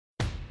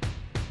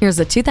Here's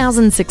a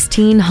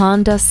 2016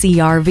 Honda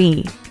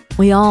CR-V.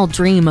 We all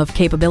dream of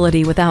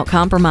capability without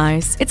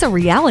compromise. It's a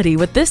reality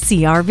with this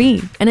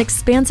CR-V. An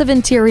expansive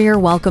interior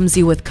welcomes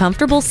you with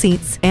comfortable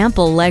seats,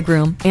 ample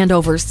legroom, and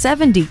over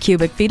 70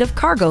 cubic feet of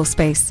cargo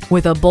space.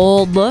 With a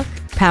bold look,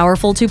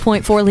 powerful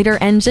 2.4-liter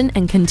engine,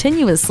 and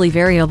continuously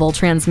variable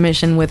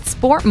transmission with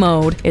Sport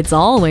Mode, it's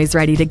always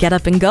ready to get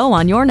up and go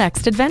on your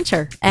next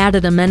adventure.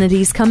 Added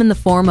amenities come in the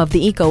form of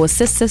the Eco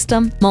Assist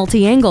system,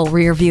 multi-angle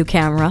rear view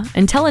camera,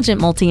 intelligent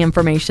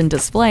multi-information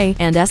display,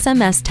 and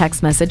SMS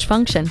text message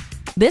function.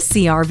 This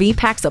CR-V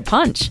packs a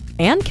punch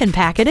and can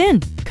pack it in.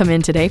 Come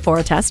in today for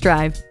a test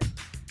drive.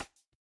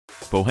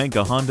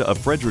 Pohanka Honda of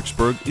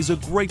Fredericksburg is a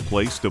great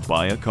place to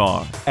buy a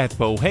car. At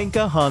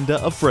Pohanka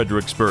Honda of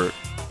Fredericksburg,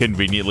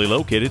 conveniently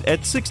located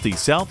at 60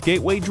 South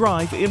Gateway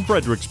Drive in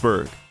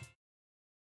Fredericksburg.